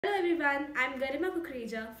everyone, I'm Garima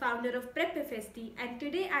Kukreja, founder of PrepFST, and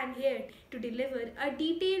today I'm here to deliver a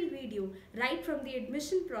detailed video right from the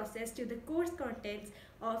admission process to the course contents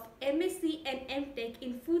of M.Sc and MTech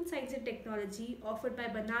in Food Science and Technology offered by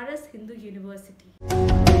Banaras Hindu University.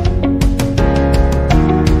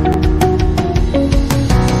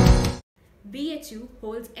 BHU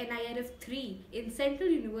holds NIR of 3 in Central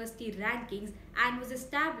University rankings and was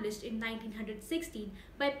established in 1916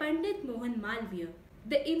 by Pandit Mohan Malviya.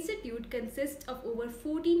 The institute consists of over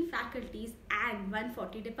 14 faculties and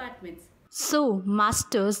 140 departments. So,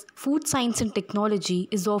 Masters Food Science and Technology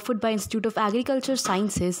is offered by Institute of Agriculture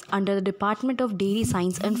Sciences under the Department of Dairy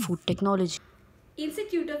Science and Food Technology.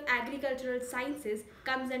 Institute of Agricultural Sciences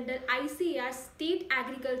comes under ICAR State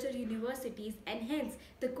Agriculture Universities, and hence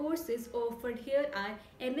the courses offered here are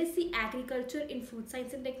M.Sc Agriculture in Food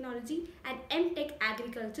Science and Technology and MTech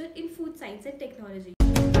Agriculture in Food Science and Technology.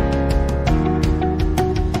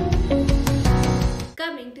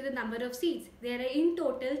 Coming to the number of seats, there are in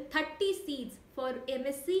total 30 seats for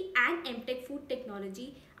M.Sc and MTech Food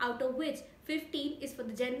Technology, out of which 15 is for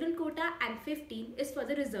the general quota and 15 is for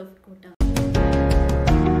the reserved quota.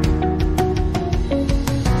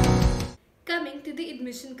 Coming to the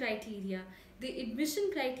admission criteria. The admission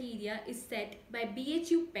criteria is set by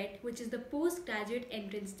BHU PET, which is the postgraduate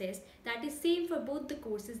entrance test that is same for both the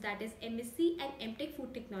courses, that is M.Sc and MTech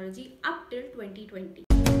Food Technology up till 2020.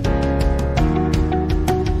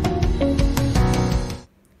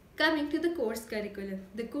 Coming to the course curriculum.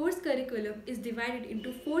 The course curriculum is divided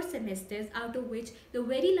into 4 semesters, out of which the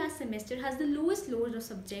very last semester has the lowest load of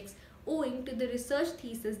subjects owing to the research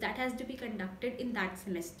thesis that has to be conducted in that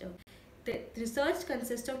semester. The research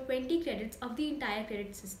consists of 20 credits of the entire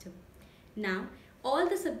credit system. Now, all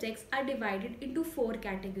the subjects are divided into 4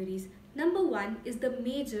 categories. Number 1 is the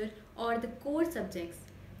major or the core subjects.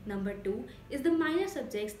 Number 2 is the minor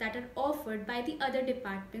subjects that are offered by the other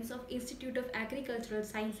departments of Institute of Agricultural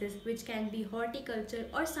Sciences, which can be horticulture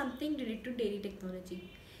or something related to dairy technology.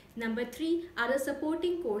 Number 3 are the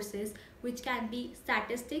supporting courses, which can be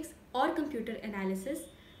statistics or computer analysis.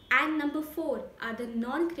 And number 4 are the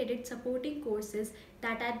non-credit supporting courses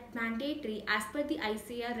that are mandatory as per the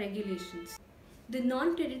ICAR regulations. The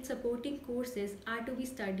non-credit supporting courses are to be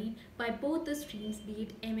studied by both the streams, be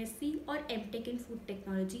it M.Sc or MTech in Food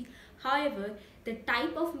Technology. However, the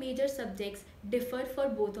type of major subjects differ for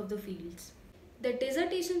both of the fields. The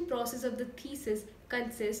dissertation process of the thesis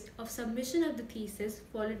consists of submission of the thesis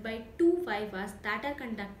followed by 2 vivas that are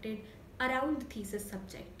conducted around the thesis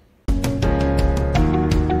subject.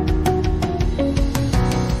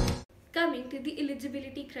 Coming to the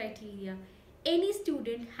eligibility criteria. Any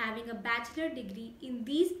student having a bachelor degree in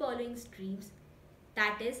these following streams,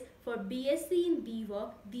 that is for BSc in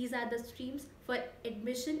BVOC, these are the streams for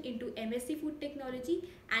admission into M.Sc Food Technology,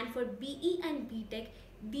 and for BE and BTech,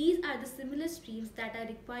 these are the similar streams that are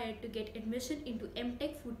required to get admission into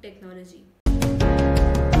MTech Food Technology.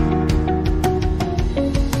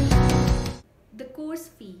 The course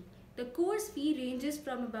fee. The course fee ranges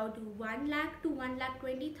from about 1 lakh to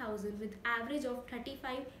 1,20,000 with average of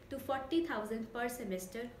 35 to 40,000 per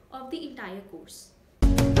semester of the entire course.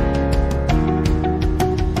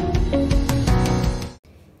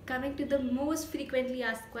 Coming to the most frequently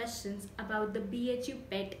asked questions about the BHU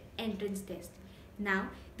PET entrance test. Now,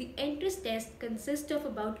 the entrance test consists of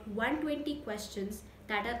about 120 questions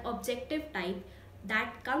that are objective type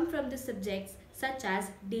that come from the subjects such as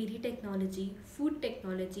dairy technology, food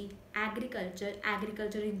technology, agriculture,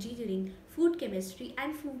 agriculture engineering, food chemistry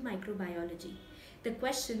and food microbiology. The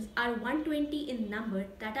questions are 120 in number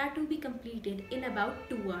that are to be completed in about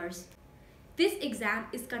 2 hours. This exam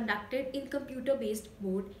is conducted in computer-based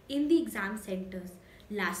mode in the exam centers.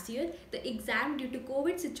 Last year, the exam due to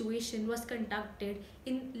COVID situation was conducted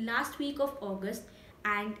in last week of August,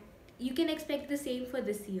 and you can expect the same for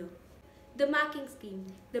this year. The marking scheme.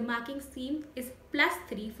 The marking scheme is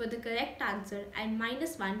 +3 for the correct answer and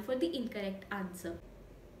 -1 for the incorrect answer.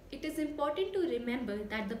 It is important to remember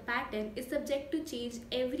that the pattern is subject to change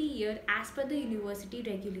every year as per the university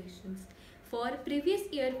regulations. For previous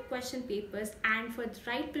year question papers and for the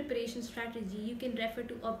right preparation strategy, you can refer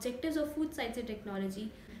to Objectives of Food Science and Technology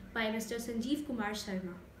by Mr. Sanjeev Kumar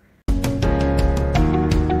Sharma.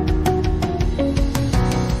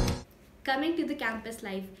 Coming to the campus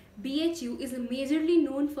life, BHU is majorly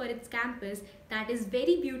known for its campus that is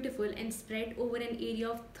very beautiful and spread over an area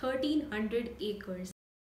of 1,300 acres.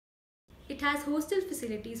 It has hostel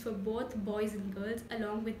facilities for both boys and girls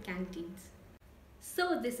along with canteens. So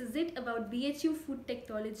this is it about BHU Food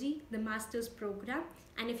Technology, the Master's program.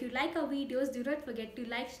 And if you like our videos, do not forget to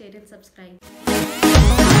like, share and subscribe.